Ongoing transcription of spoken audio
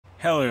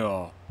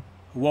Hello,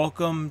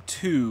 welcome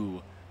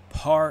to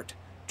part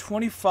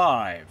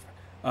 25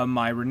 of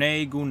my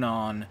Rene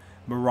Guenon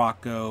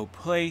Morocco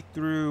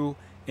playthrough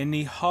in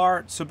the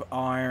Hearts of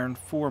Iron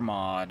 4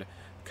 mod,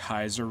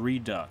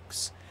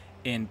 Kaiserredux.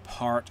 In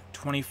part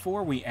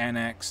 24 we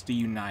annexed the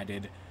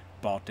United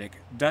Baltic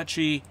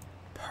Duchy,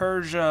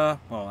 Persia,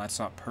 well that's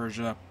not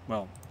Persia,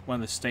 well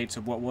one of the states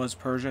of what was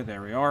Persia,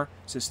 there we are,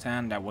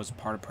 Sistan, that was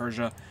part of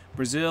Persia,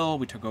 Brazil,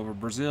 we took over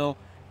Brazil,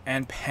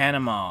 and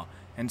Panama.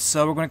 And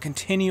so we're going to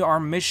continue our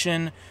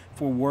mission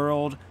for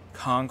world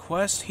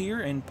conquest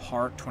here in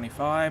part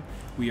 25.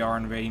 We are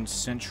invading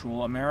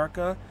Central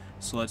America,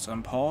 so let's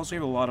unpause. We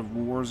have a lot of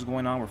wars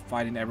going on. We're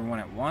fighting everyone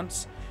at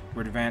once.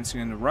 We're advancing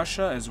into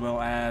Russia as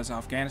well as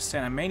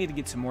Afghanistan. I may need to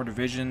get some more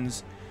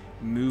divisions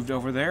moved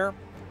over there.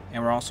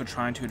 And we're also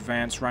trying to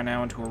advance right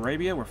now into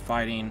Arabia. We're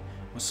fighting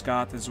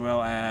Muscat as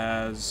well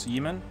as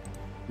Yemen.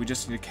 We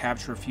just need to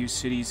capture a few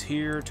cities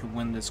here to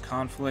win this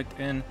conflict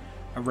in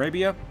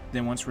Arabia.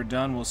 Then once we're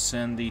done, we'll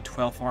send the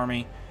 12th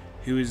Army,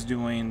 who is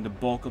doing the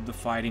bulk of the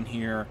fighting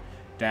here,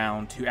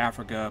 down to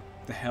Africa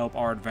to help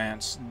our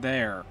advance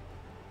there.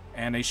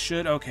 And they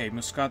should, okay,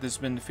 Muscat has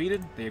been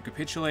defeated, they have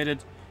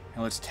capitulated,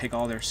 and let's take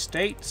all their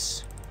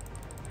states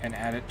and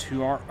add it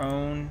to our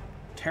own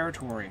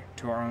territory,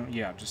 to our own,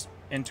 yeah, just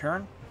in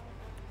turn.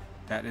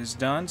 That is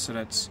done, so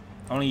that's,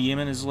 only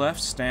Yemen is left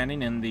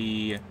standing in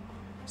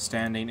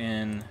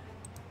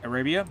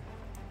Arabia.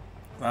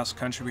 Last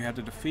country we had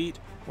to defeat.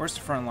 Where's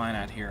the front line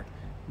at here?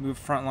 Move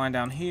front line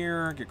down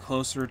here, get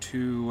closer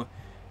to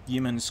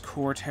Yemen's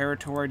core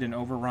territory, then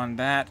overrun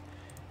that,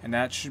 and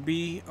that should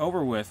be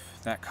over with,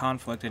 that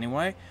conflict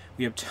anyway.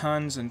 We have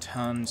tons and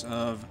tons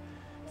of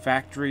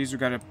factories we've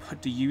got to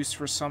put to use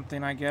for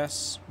something, I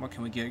guess. What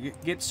can we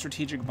get? Get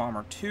strategic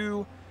bomber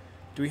 2.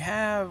 Do we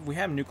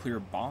have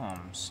nuclear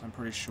bombs, I'm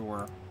pretty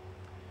sure.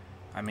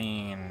 I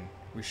mean,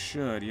 we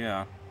should,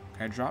 yeah.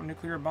 Can I drop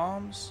nuclear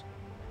bombs?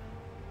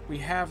 We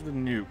have the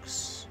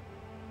nukes,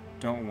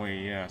 don't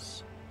we?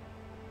 Yes.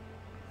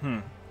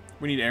 We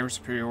need air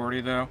superiority,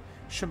 though.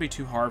 Shouldn't be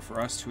too hard for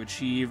us to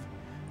achieve.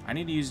 I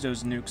need to use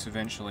those nukes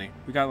eventually.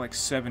 We got like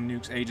 7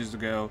 nukes ages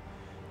ago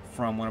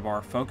from one of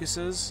our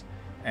focuses.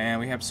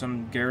 And we have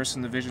some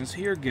garrison divisions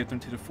here. Get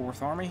them to the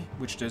 4th Army,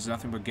 which does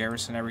nothing but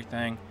garrison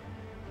everything.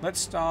 Let's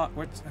start.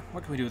 What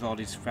can we do with all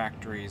these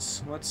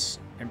factories? Let's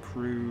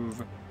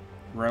improve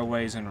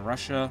railways in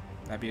Russia.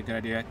 That'd be a good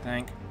idea, I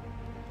think.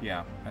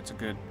 Yeah, that's a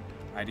good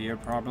idea,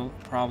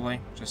 probably.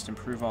 Just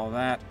improve all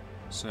that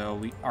so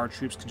our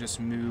troops can just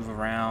move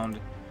around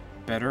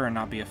better and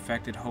not be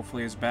affected,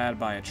 hopefully, as bad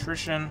by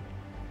attrition.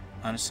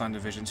 Unassigned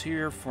divisions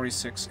here,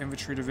 46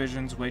 infantry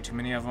divisions, way too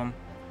many of them.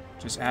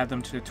 Just add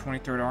them to the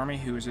 23rd Army,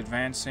 who is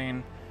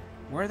advancing.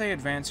 Where are they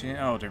advancing?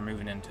 Oh, they're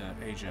moving into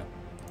Asia.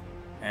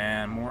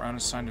 And more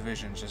unassigned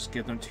divisions, just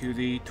give them to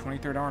the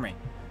 23rd Army.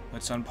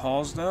 Let's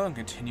unpause, though, and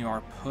continue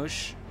our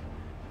push.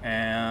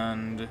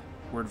 And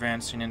we're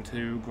advancing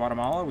into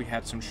Guatemala. We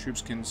had some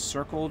troops get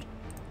encircled.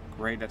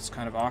 Great, that's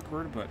kind of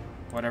awkward, but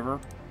whatever.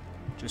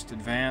 Just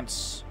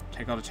advance,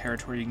 take all the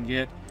territory you can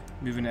get.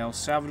 Move into El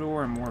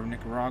Salvador and more of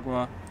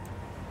Nicaragua.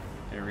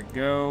 There we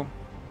go.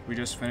 We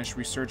just finished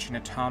researching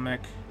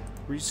atomic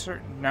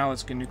research. Now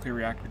let's get nuclear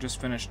reactor. We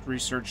just finished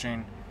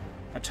researching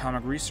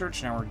atomic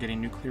research. Now we're getting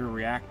nuclear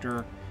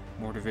reactor.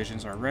 More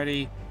divisions are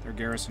ready. They're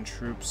garrison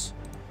troops.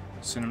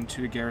 Send them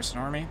to the garrison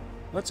army.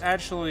 Let's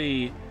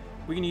actually...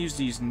 we can use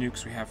these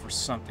nukes we have for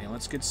something.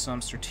 Let's get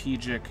some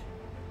strategic,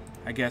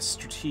 I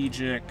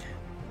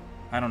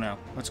don't know.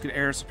 Let's get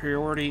air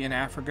superiority in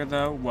Africa,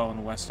 though. Well,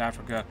 in West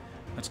Africa.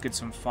 Let's get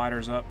some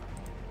fighters up.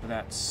 With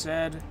that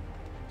said,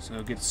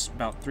 so get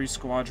about 3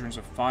 squadrons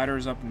of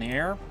fighters up in the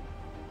air.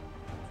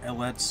 And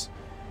let's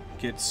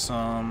get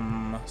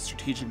some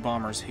strategic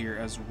bombers here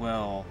as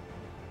well.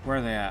 Where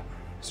are they at?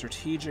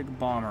 Strategic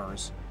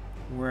bombers.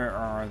 Where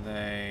are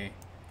they?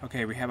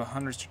 Okay, we have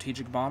 100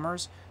 strategic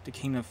bombers. The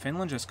Kingdom of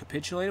Finland just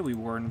capitulated. We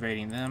were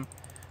invading them.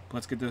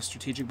 Let's get those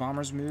strategic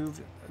bombers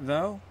moved,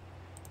 though.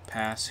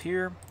 Pass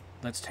here.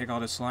 Let's take all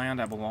this land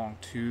that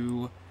belonged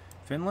to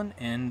Finland.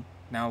 And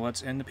now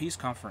let's end the peace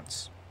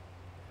conference.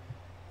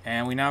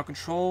 And we now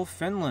control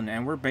Finland.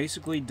 And we're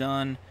basically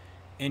done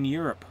in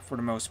Europe for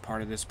the most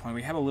part at this point.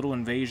 We have a little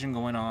invasion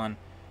going on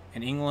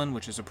in England,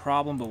 which is a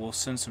problem. But we'll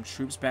send some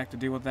troops back to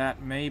deal with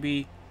that.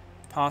 Maybe.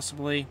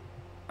 Possibly.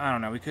 I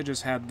don't know. We could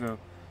just have the...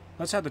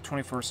 let's have the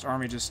 21st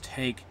Army just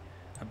take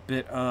a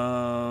bit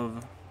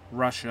of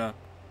Russia,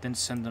 then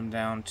send them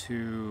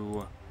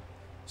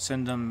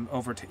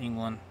over to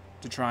England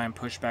to try and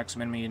push back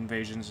some enemy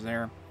invasions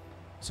there.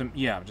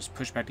 Just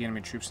push back the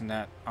enemy troops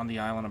on the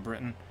island of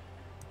Britain.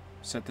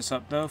 Set this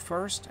up, though,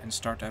 first, and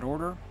start that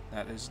order.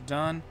 That is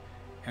done.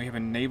 And we have a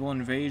naval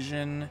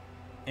invasion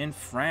in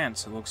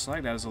France, it looks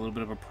like. That is a little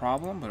bit of a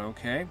problem, but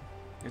okay.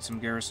 Get some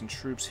garrison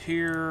troops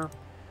here.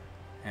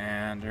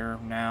 And they're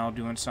now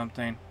doing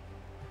something.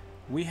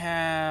 We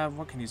have...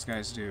 what can these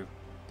guys do?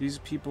 These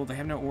people, they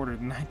have no order.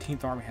 The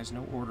 19th Army has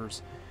no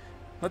orders.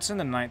 Let's send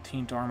the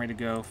 19th Army to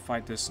go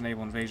fight this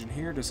naval invasion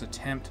here. This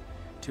attempt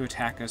to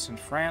attack us in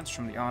France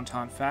from the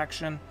Entente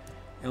faction.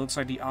 It looks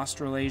like the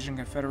Australasian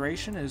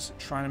Confederation is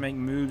trying to make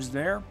moves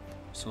there.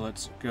 So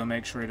let's go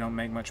make sure they don't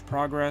make much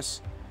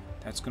progress.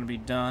 That's going to be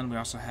done. We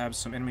also have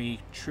some enemy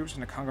troops in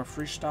the Congo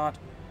Free State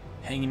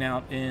hanging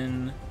out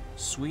in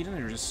Sweden.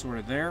 They're just sort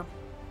of there.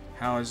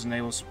 How is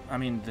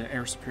the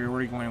air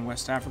superiority going in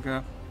West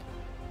Africa?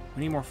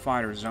 We need more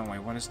fighters, don't we?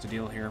 What is the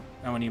deal here?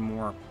 Oh, we need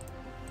more.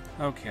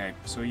 Okay,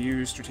 so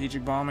use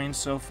strategic bombing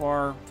so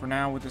far for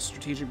now with the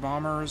strategic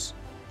bombers.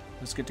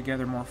 Let's get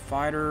together more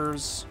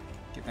fighters.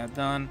 Get that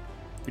done.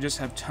 We just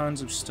have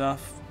tons of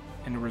stuff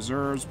in the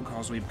reserves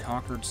because we've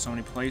conquered so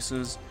many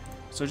places.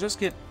 So just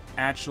get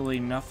actually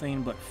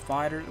nothing but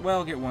fighters.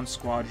 Well, get one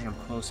squadron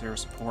of close air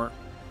support.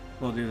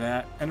 We'll do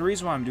that. And the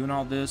reason why I'm doing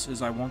all this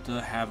is I want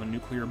to have a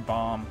nuclear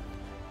bomb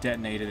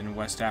detonated in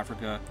West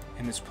Africa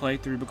in this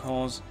playthrough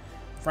because,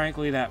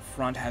 frankly, that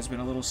front has been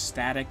a little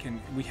static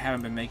and we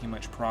haven't been making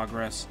much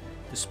progress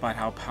despite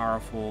how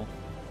powerful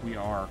we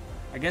are.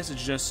 I guess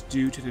it's just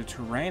due to the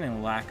terrain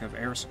and lack of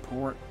air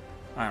support.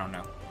 I don't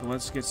know. But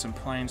let's get some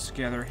planes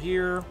together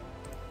here.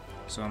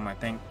 Some, I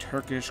think,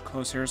 Turkish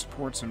close air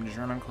support, some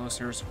German close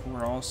air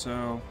support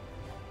also.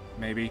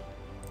 Maybe.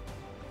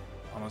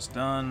 Almost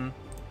done.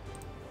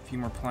 A few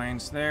more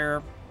planes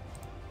there.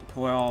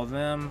 Deploy all of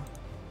them.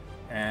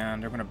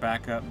 And they're going to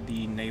back up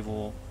the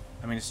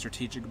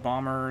strategic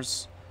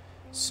bombers.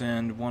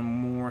 Send one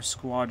more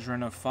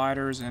squadron of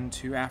fighters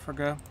into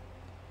Africa.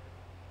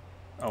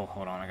 Oh,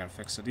 hold on, I gotta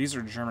fix it. These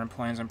are German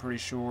planes, I'm pretty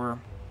sure.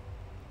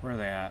 Where are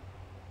they at?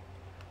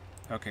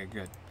 Okay,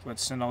 good.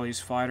 Let's send all these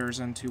fighters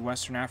into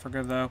Western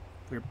Africa, though.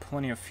 We have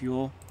plenty of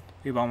fuel.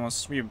 We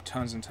have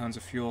tons and tons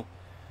of fuel.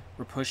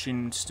 We're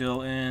pushing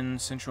still in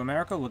Central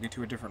America, looking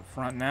to a different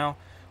front now.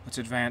 Let's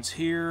advance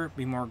here.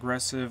 Be more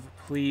aggressive,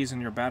 please,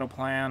 in your battle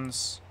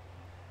plans.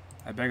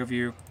 I beg of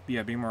you,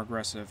 yeah, be more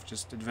aggressive.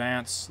 Just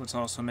advance. Let's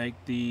also make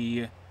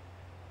the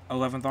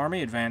 11th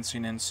Army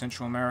advancing in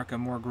Central America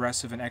more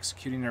aggressive in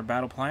executing their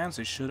battle plans.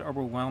 They should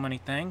overwhelm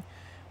anything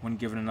when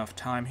given enough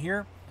time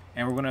here.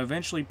 And we're going to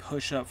eventually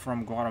push up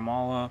from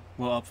Guatemala,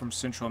 up from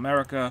Central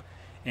America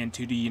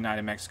into the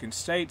United Mexican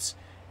States,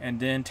 and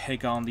then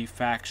take on the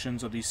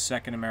factions of the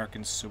Second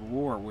American Civil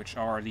War, which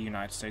are the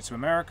United States of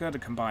America, the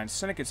Combined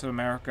Syndicates of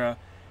America,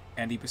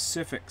 and the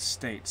Pacific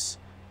States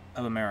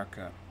of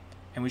America.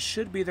 And we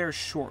should be there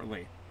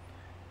shortly.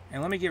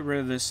 And let me get rid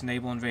of this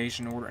naval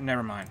invasion order.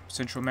 Never mind.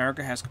 Central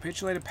America has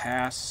capitulated.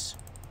 Pass.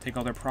 Take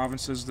all their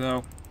provinces,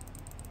 though.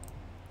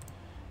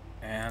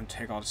 And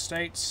take all the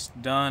states.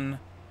 Done.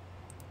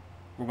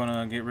 We're going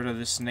to get rid of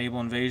this naval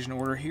invasion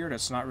order here.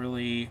 That's not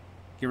really...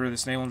 Get rid of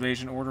this naval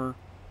invasion order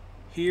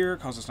here,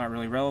 because it's not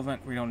really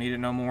relevant. We don't need it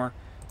no more.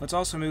 Let's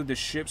also move the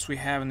ships we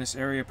have in this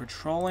area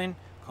patrolling,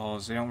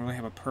 because they don't really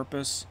have a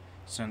purpose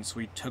since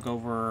we took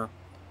over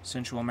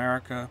Central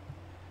America.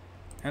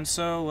 And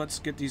so, let's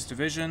get these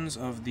divisions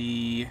of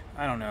the...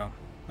 I don't know.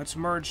 Let's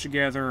merge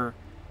together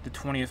the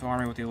 20th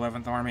Army with the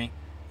 11th Army.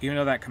 Even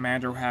though that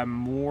commander will have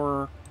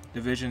more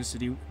divisions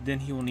than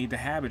he will need to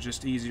have, it's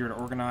just easier to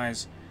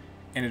organize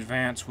in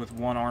advance with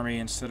one army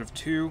instead of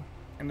two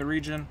in the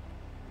region.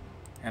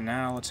 And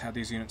now, let's have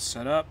these units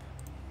set up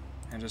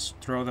and just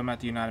throw them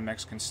at the United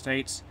Mexican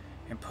States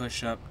and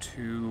push up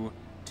to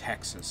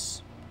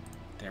Texas.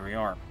 There we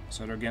are.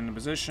 So they're getting in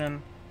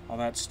position. All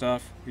that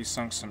stuff. We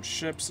sunk some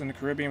ships in the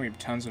Caribbean. We have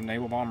tons of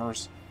naval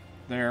bombers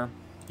there.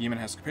 Yemen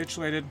has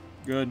capitulated.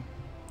 Good.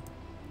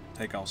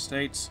 Take all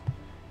states.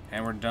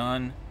 And we're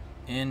done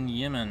in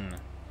Yemen.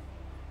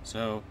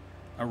 So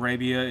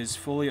Arabia is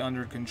fully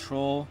under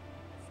control.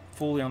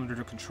 Fully under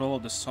the control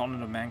of the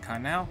Sultanate of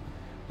Mankind now.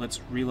 Let's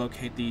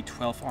relocate the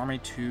 12th Army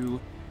to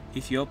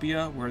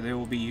Ethiopia, where they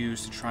will be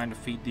used to try and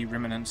defeat the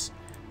remnants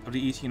of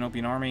the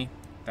Ethiopian army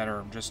that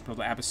are just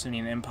the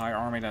Abyssinian Empire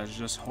army that is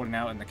just holding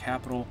out in the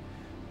capital.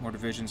 More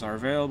divisions are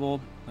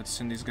available. Let's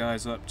send these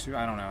guys up to,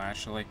 I don't know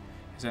actually.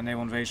 Is that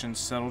naval invasion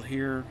settled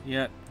here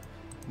yet?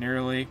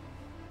 Nearly.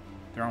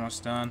 They're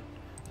almost done.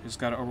 Just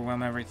got to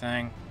overwhelm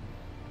everything.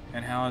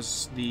 And how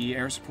is the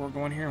air support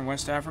going here in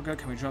West Africa?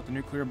 Can we drop the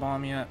nuclear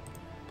bomb yet?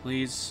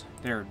 Please.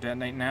 There,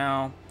 detonate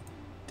now.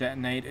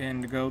 Detonate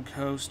in the Gold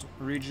Coast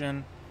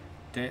region.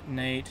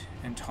 Detonate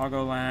in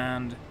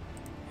Togoland.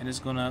 And it's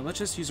gonna, let's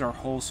just use our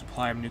whole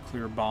supply of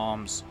nuclear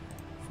bombs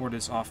for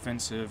this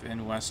offensive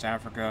in West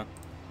Africa.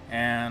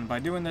 And by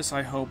doing this,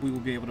 I hope we will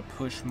be able to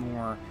push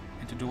more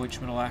into Deutsche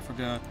Middle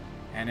Africa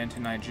and into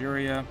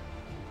Nigeria.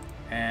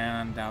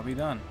 And that'll be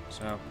done.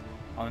 So,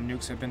 all the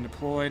nukes have been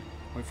deployed.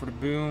 Wait for the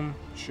boom.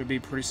 Should be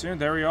pretty soon.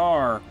 There we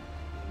are.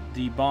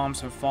 The bombs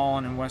have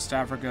fallen in West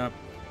Africa.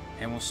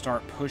 And we'll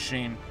start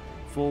pushing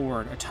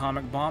forward.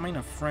 Atomic bombing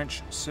of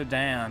French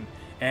Sudan.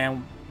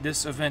 And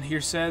this event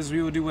here says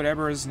we will do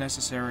whatever is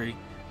necessary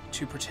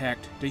to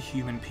protect the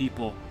human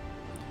people.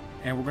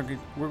 And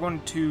we're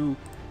going to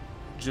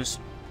just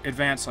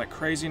advance like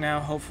crazy now,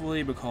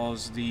 hopefully,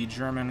 because the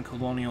German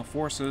colonial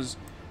forces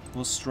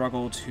will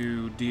struggle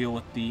to deal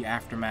with the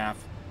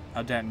aftermath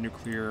of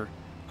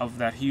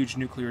that huge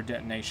nuclear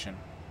detonation.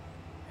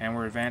 And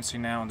we're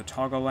advancing now into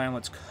Togoland.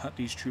 Let's cut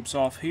these troops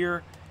off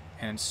here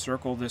and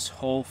encircle this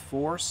whole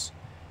force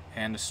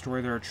and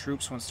destroy their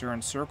troops once they're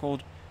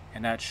encircled,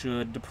 and that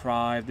should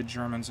deprive the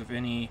Germans of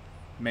any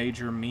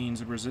major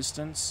means of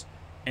resistance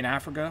in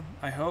Africa,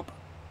 I hope.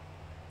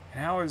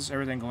 And how is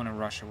everything going in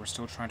Russia? We're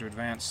still trying to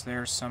advance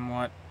there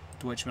somewhat.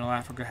 Deutsche Middle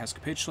Africa has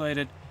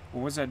capitulated.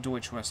 Or was that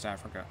Deutsche West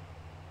Africa?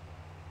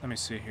 Let me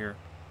see here.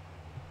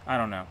 I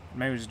don't know.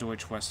 Maybe it's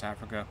Deutsche West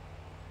Africa.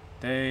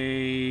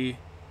 They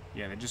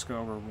just got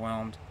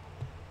overwhelmed.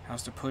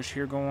 How's the push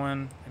here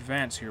going?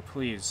 Advance here,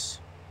 please.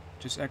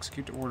 Just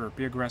execute the order.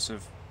 Be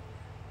aggressive.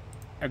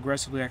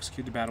 Aggressively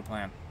execute the battle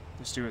plan.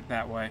 Let's do it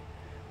that way.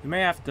 We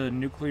may have to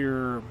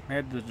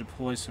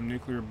deploy some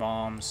nuclear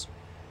bombs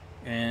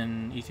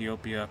in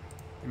Ethiopia.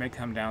 It may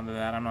come down to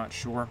that. I'm not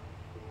sure.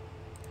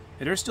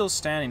 They're still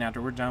standing after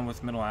we're done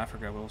with Middle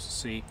Africa. We'll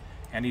see.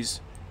 And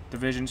these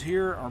divisions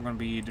here are going to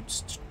be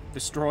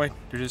destroyed.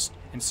 They're just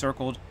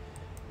encircled.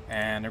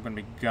 And they're going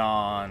to be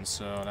gone.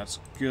 So that's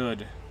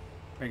good.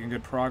 Making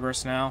good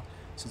progress now.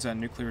 Since that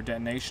nuclear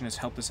detonation has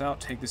helped us out.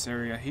 Take this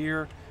area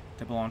here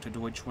that belong to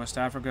Deutsche West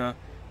Africa.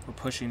 We're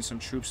pushing some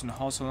troops into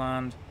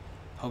Hausaland.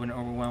 Hoping to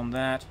overwhelm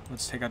that.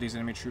 Let's take out these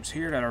enemy troops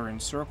here that are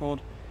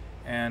encircled.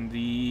 And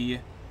the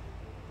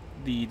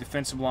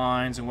defensive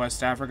lines in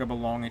West Africa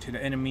belonging to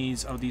the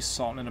enemies of the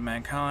Sultanate of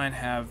Mankind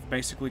have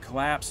basically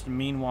collapsed.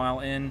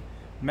 Meanwhile, in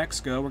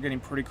Mexico, we're getting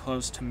pretty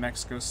close to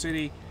Mexico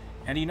City.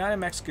 And the United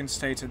Mexican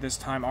States at this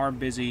time are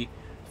busy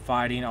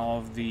fighting all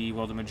of the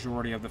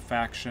majority of the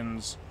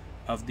factions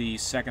of the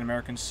Second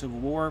American Civil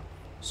War.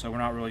 So we're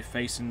not really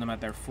facing them at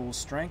their full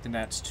strength, and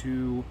that's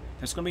going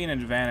to be an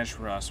advantage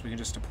for us. We can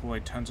just deploy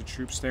tons of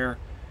troops there.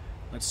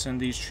 Let's send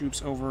these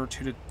troops over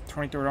to the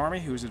 23rd Army,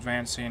 who is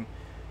advancing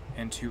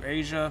into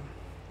Asia.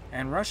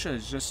 And Russia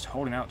is just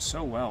holding out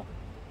so well.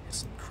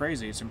 It's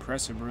crazy. It's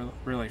impressive,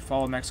 really.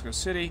 Follow Mexico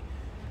City,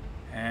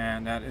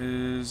 and that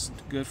is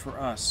good for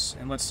us.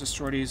 And let's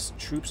destroy these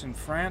troops in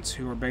France,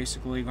 who are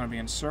basically going to be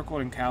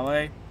encircled in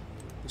Calais.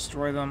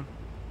 Destroy them,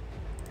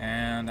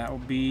 and that will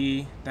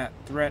be that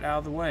threat out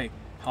of the way.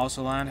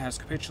 Hausaland has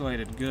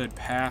capitulated. Good.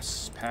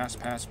 Pass.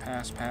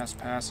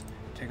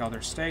 Take all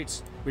their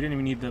states. We didn't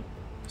even need to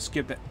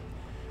skip that.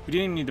 We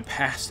didn't even need to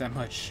pass that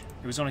much.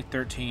 It was only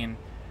 13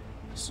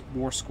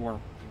 war score.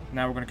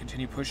 Now we're going to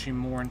continue pushing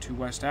more into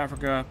West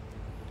Africa.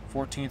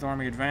 14th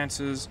Army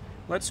advances.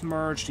 Let's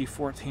merge the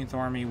 14th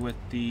Army with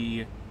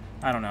the...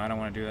 I don't know. I don't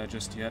want to do that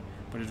just yet.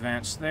 But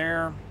advance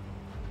there.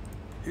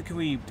 Who can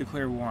we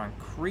declare war on?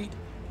 Crete?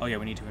 Oh yeah,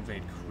 we need to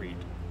invade Crete.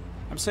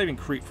 I'm saving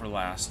Crete for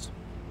last.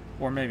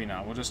 Or maybe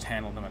not. We'll just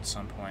handle them at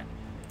some point.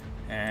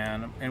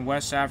 And in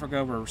West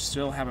Africa, we're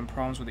still having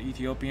problems with the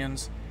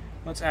Ethiopians.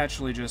 Let's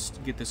actually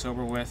just get this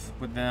over with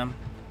them.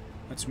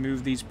 Let's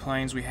move these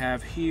planes we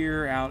have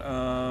here out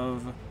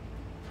of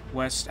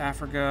West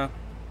Africa.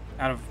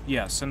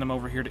 Send them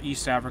over here to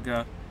East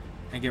Africa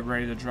and get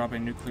ready to drop a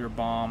nuclear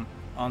bomb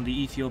on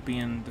the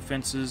Ethiopian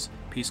defenses.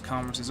 Peace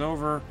conference is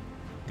over.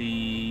 The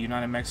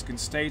United Mexican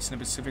States and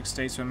the Pacific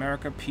States of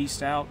America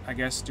peaced out, I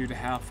guess, due to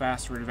how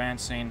fast we're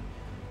advancing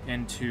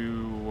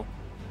into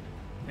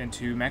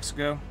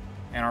Mexico.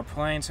 And our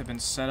planes have been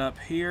set up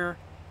here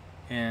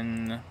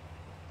in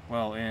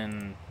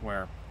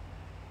where?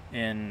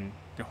 In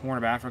the Horn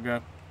of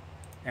Africa.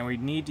 And we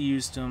need to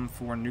use them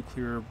for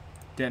nuclear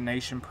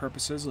detonation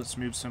purposes. Let's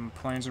move some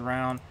planes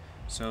around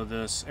so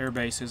this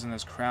airbase isn't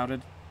as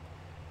crowded.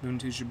 Moving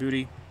to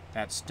Djibouti.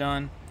 That's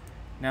done.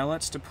 Now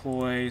let's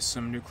deploy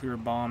some nuclear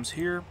bombs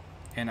here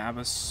in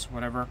Abyss,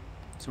 whatever.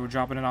 So we're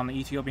dropping it on the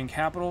Ethiopian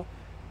capital.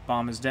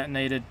 Bomb is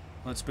detonated.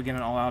 Let's begin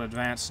an all-out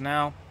advance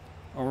now.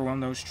 Overwhelm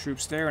those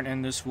troops there and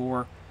end this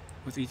war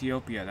with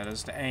Ethiopia. That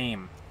is the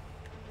aim,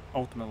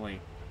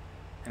 ultimately.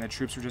 And the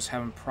troops are just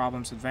having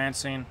problems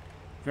advancing.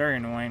 Very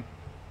annoying.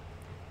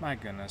 My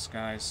goodness,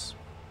 guys.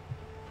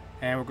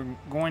 And we're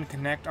going to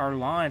connect our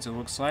lines. It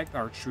looks like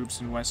our troops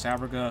in West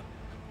Africa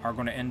are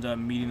going to end up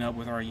meeting up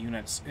with our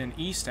units in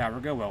East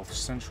Africa. Well,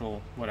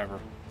 Central, whatever.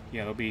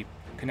 Yeah, they'll be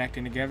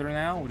connecting together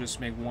now. We'll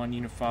just make one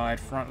unified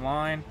front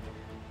line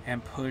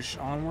and push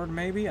onward,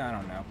 maybe? I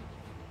don't know.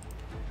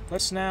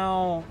 Let's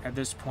now, at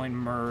this point,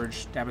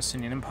 merge. The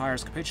Abyssinian Empire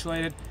has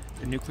capitulated.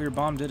 The nuclear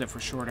bomb did it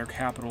for sure. Their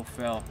capital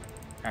fell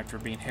after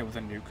being hit with a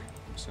nuke.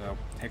 So,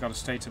 take out the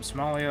states of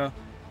Somalia,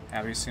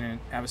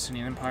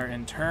 Abyssinian Empire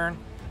in turn.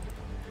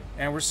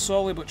 And we're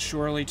slowly but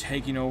surely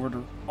taking over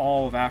to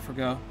all of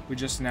Africa. We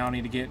just now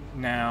need to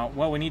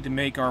we need to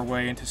make our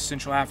way into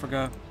Central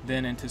Africa,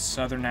 then into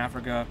Southern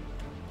Africa.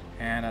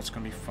 And that's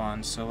going to be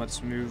fun. So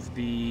let's move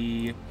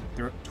the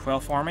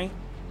 12th Army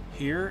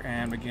here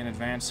and begin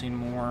advancing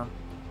more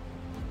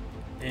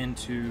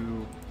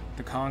into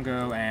the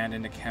Congo and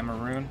into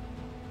Cameroon.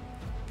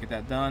 Get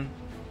that done.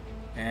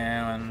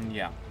 And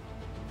yeah.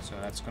 So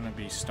that's going to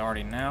be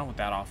starting now with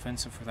that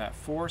offensive for that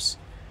force.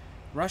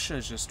 Russia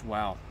is just,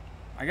 wow.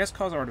 I guess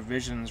because our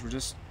divisions were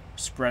just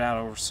spread out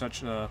over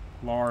such a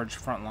large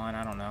front line,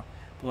 I don't know.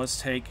 But let's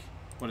take,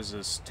 what is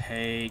this?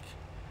 Take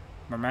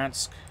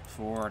Murmansk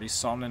for the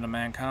Sultanate of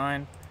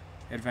Mankind.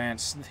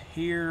 Advance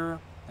here.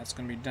 That's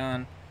going to be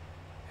done.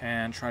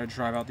 And try to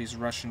drive out these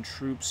Russian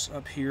troops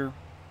up here.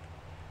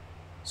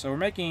 So we're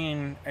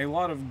making a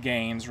lot of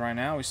gains right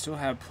now. We still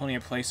have plenty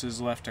of places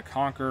left to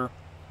conquer,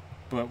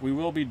 but we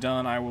will be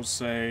done, I will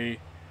say,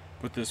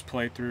 with this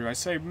playthrough.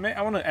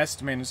 I want to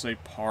estimate and say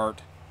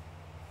part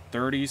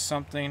 30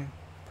 something,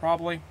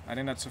 probably. I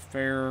think that's a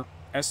fair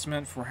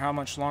estimate for how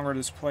much longer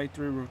this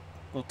playthrough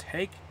will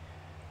take,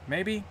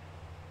 maybe.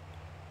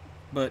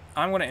 But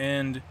I'm going to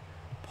end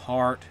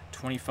part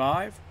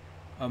 25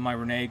 of my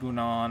Rene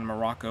Guenon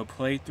Morocco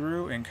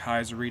playthrough in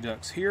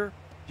Kaiserredux here.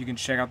 You can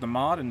check out the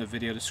mod in the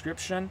video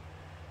description.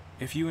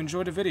 If you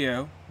enjoyed the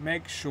video,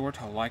 make sure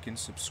to like and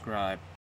subscribe.